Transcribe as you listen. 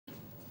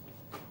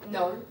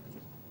No.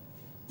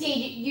 Did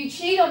you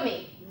cheat on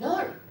me?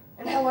 No.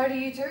 And hello to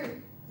you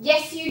too.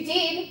 Yes, you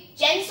did.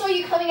 Jen saw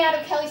you coming out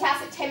of Kelly's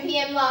house at 10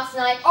 p.m. last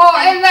night. Oh,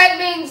 and that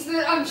means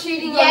that I'm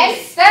cheating on you.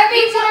 Yes. That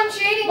means that I'm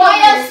cheating on you. Why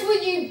else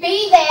would you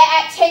be there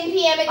at 10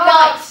 p.m. at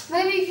night?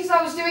 Maybe because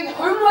I was doing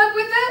homework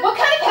with them? What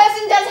kind of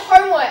person does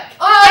homework?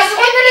 Oh, so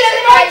what is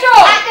it my job?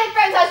 At their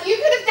friend's house. You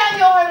could have done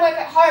your homework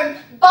at home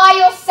by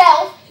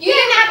yourself. You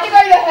didn't have to go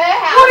to her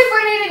house. What if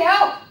I needed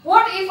help?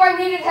 What if I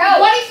needed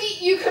help? What if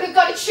you could have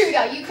got a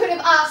tutor? You could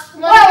have asked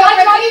one Well, of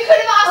your friends. You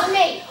could have asked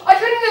me. I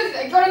couldn't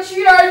have got a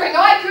tutor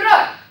overnight, could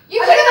I? You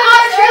could have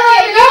asked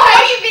earlier. You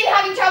know you've been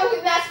having trouble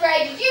with maths for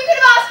ages. You could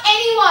have asked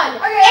anyone.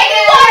 Okay,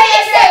 Anyone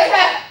except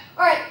her.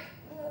 Alright.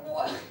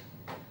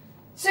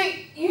 So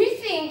you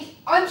think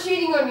I'm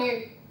cheating on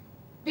you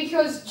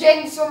because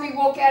Jen saw me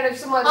walk out of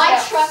someone's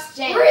house? I trust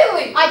Jen.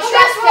 Really? I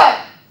trust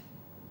her.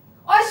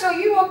 I saw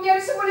you walking out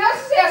of someone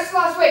else's house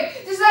last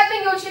week. Does that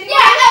mean you're cheating?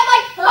 Yeah, and at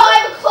like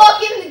 5 o'clock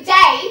in the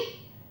day.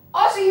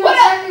 Oh, so you know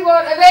exactly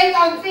what event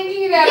I'm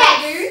thinking about.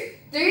 Yes.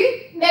 Do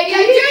you? Maybe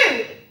I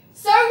do.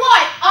 So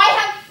what? I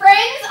have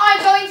friends. I'm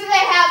going to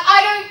their house.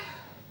 I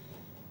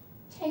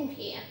don't. 10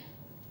 p.m.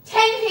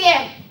 10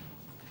 p.m.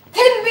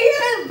 10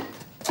 p.m.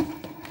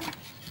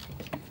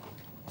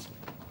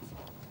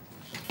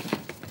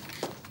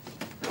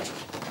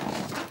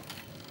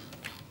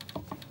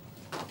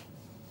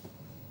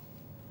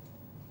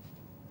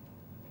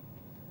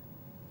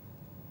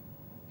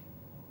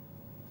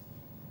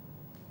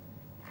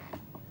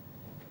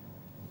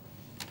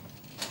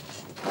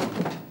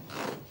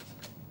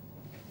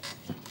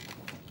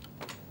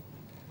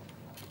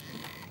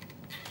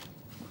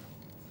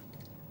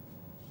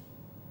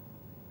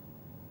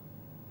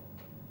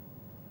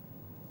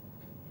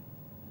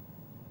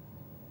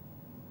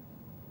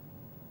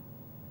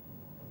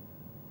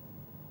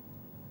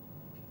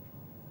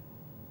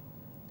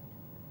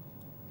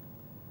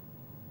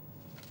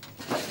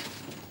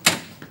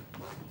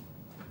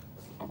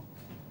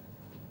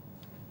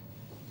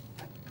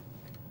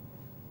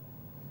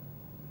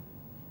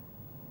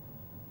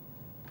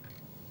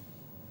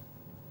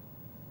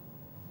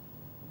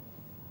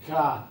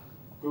 Car,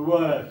 good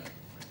work.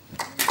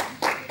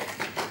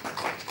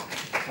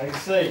 Take a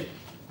seat.